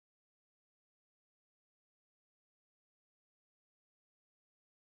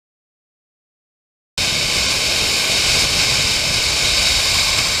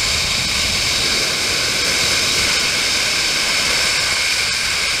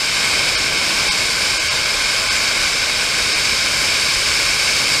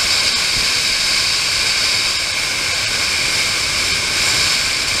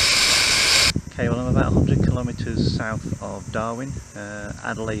south of Darwin,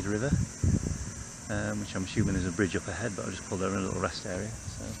 Adelaide River, which I'm assuming there's a bridge up ahead, but I'll just pulled over in a little rest area.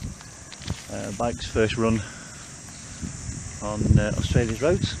 So, bike's first run on Australia's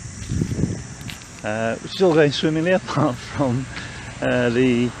roads, which is all going swimmingly apart from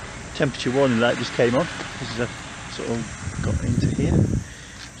the temperature warning light just came on. This is a sort of got into here,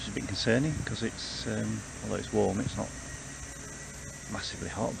 which is a bit concerning because it's, although it's warm, it's not massively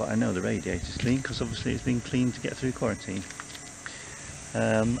hot, but I know the radiator's clean because obviously it's been cleaned to get through quarantine.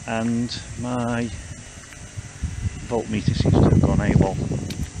 And my voltmeter seems to have gone AWOL.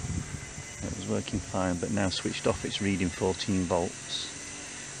 It was working fine, but now switched off, it's reading 14 volts,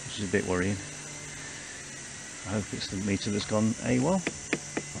 which is a bit worrying. I hope it's the meter that's gone AWOL.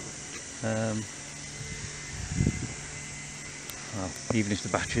 Well, even if the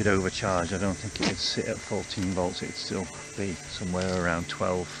battery had overcharged, I don't think it would sit at 14 volts, it'd still be somewhere around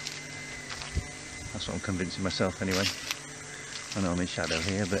 12. That's what I'm convincing myself anyway. I know I'm in shadow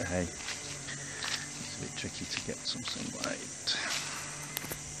here, but hey, it's a bit tricky to get some sunlight.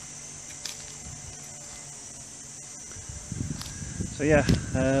 So yeah,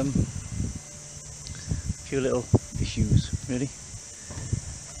 a few little issues really,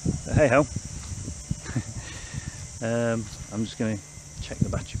 but hey ho. I'm just going to check the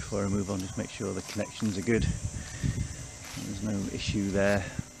battery before I move on, just make sure the connections are good. There's no issue there,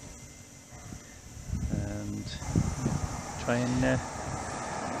 and yeah, try and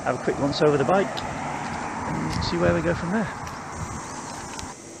have a quick once over the bike and see where we go from there.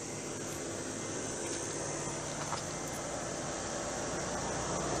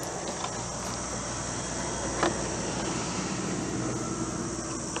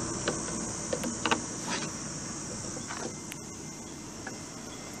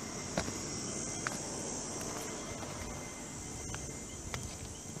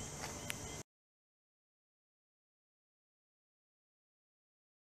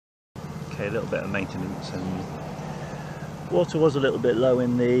 A little bit of maintenance, and water was a little bit low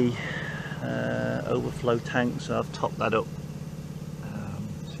in the overflow tank, so I've topped that up.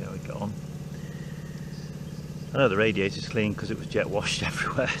 See how we got on. I know the radiator's clean because it was jet washed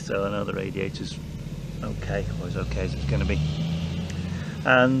everywhere, so I know the radiator's okay, or as okay as it's going to be.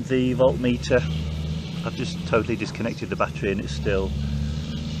 And the voltmeter, I've just totally disconnected the battery, and it's still,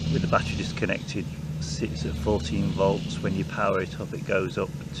 with the battery disconnected, sits at 14 volts. When you power it up, it goes up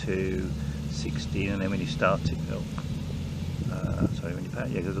to 16, and then when you start it up, when you power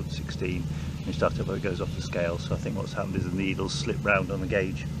it, yeah, it goes up to 16. When you start it up, it goes off the scale. So I think what's happened is the needle's slipped round on the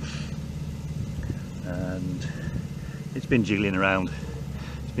gauge, and it's been jiggling around.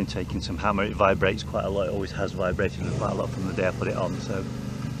 It's been taking some hammer. It vibrates quite a lot. It always has vibrated quite a lot from the day I put it on. So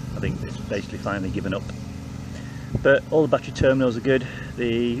I think it's basically finally given up. But all the battery terminals are good.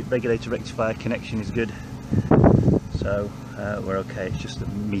 The regulator rectifier connection is good. So we're okay. It's just the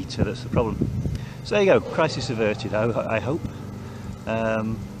meter that's the problem. So there you go, crisis averted, I hope.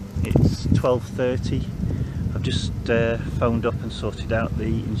 It's 12:30. I've just phoned up and sorted out the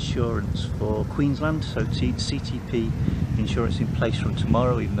insurance for Queensland, so CTP insurance in place from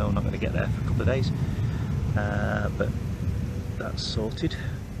tomorrow, even though I'm not going to get there for a couple of days, but that's sorted.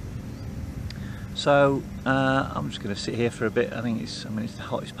 So I'm just going to sit here for a bit. I mean it's the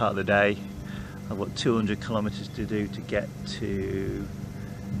hottest part of the day. I've got 200 kilometres to do to get to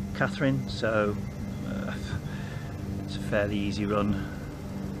Catherine, so it's a fairly easy run,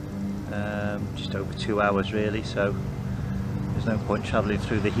 just over 2 hours really, so there's no point travelling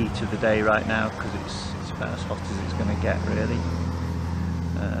through the heat of the day right now because it's about as hot as it's going to get really.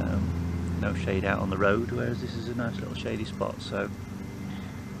 No shade out on the road, whereas this is a nice little shady spot, so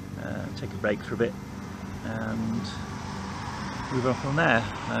take a break for a bit and move on from there.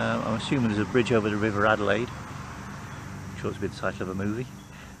 I'm assuming there's a bridge over the River Adelaide, which ought to be the title of a movie,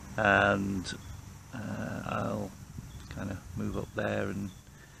 and I'll kind of move up there and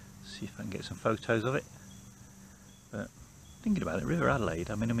see if I can get some photos of it. But thinking about it, River Adelaide,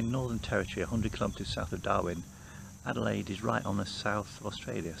 I mean I'm in Northern Territory, 100 kilometres south of Darwin. Adelaide is right on the south of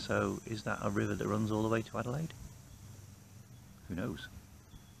Australia, so is that a river that runs all the way to Adelaide? Who knows?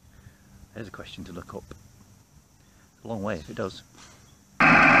 There's a question to look up. A long way if it does.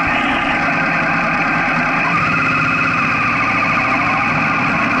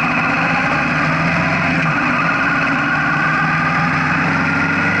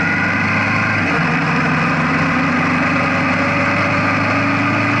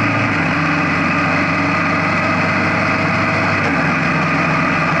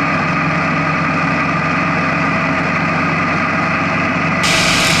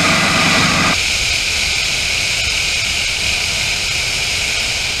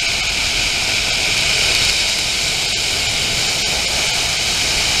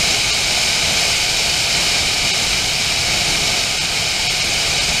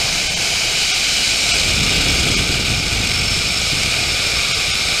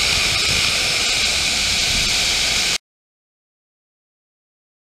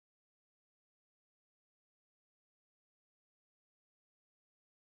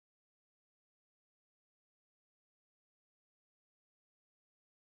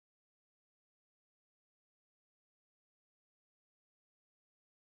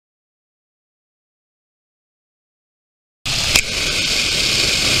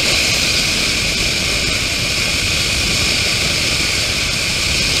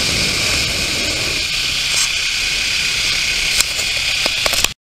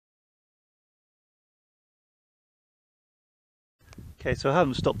 Okay, so I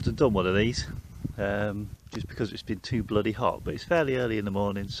haven't stopped and done one of these just because it's been too bloody hot, but it's fairly early in the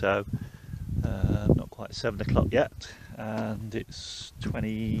morning, so not quite 7 o'clock yet, and it's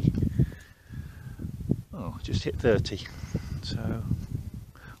just hit 30, so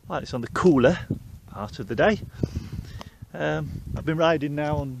well, it's on the cooler part of the day. I've been riding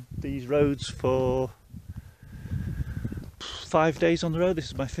now on these roads for 5 days on the road. This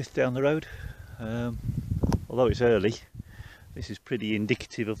is my 5th day on the road. Although it's early, this is pretty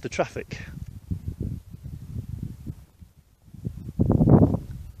indicative of the traffic.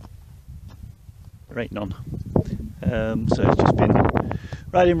 Rain on. So it's just been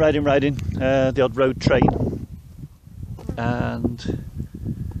riding, the odd road train, and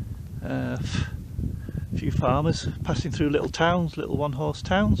a few farmers passing through little towns, little one-horse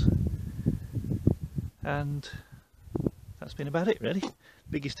towns, and that's been about it really.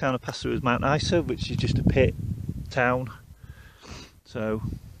 Biggest town I passed through is Mount Isa, which is just a pit town. So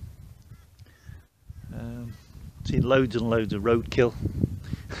seen loads and loads of roadkill.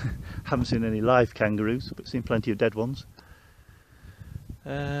 Haven't seen any live kangaroos, but seen plenty of dead ones.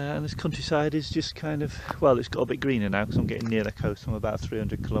 And this countryside is just kind of, well, it's got a bit greener now because I'm getting near the coast. I'm about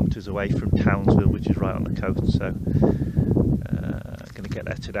 300 kilometres away from Townsville, which is right on the coast, so I'm going to get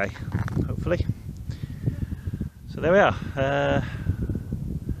there today, hopefully. So there we are.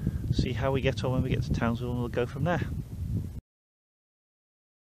 See how we get on when we get to Townsville, and we'll go from there.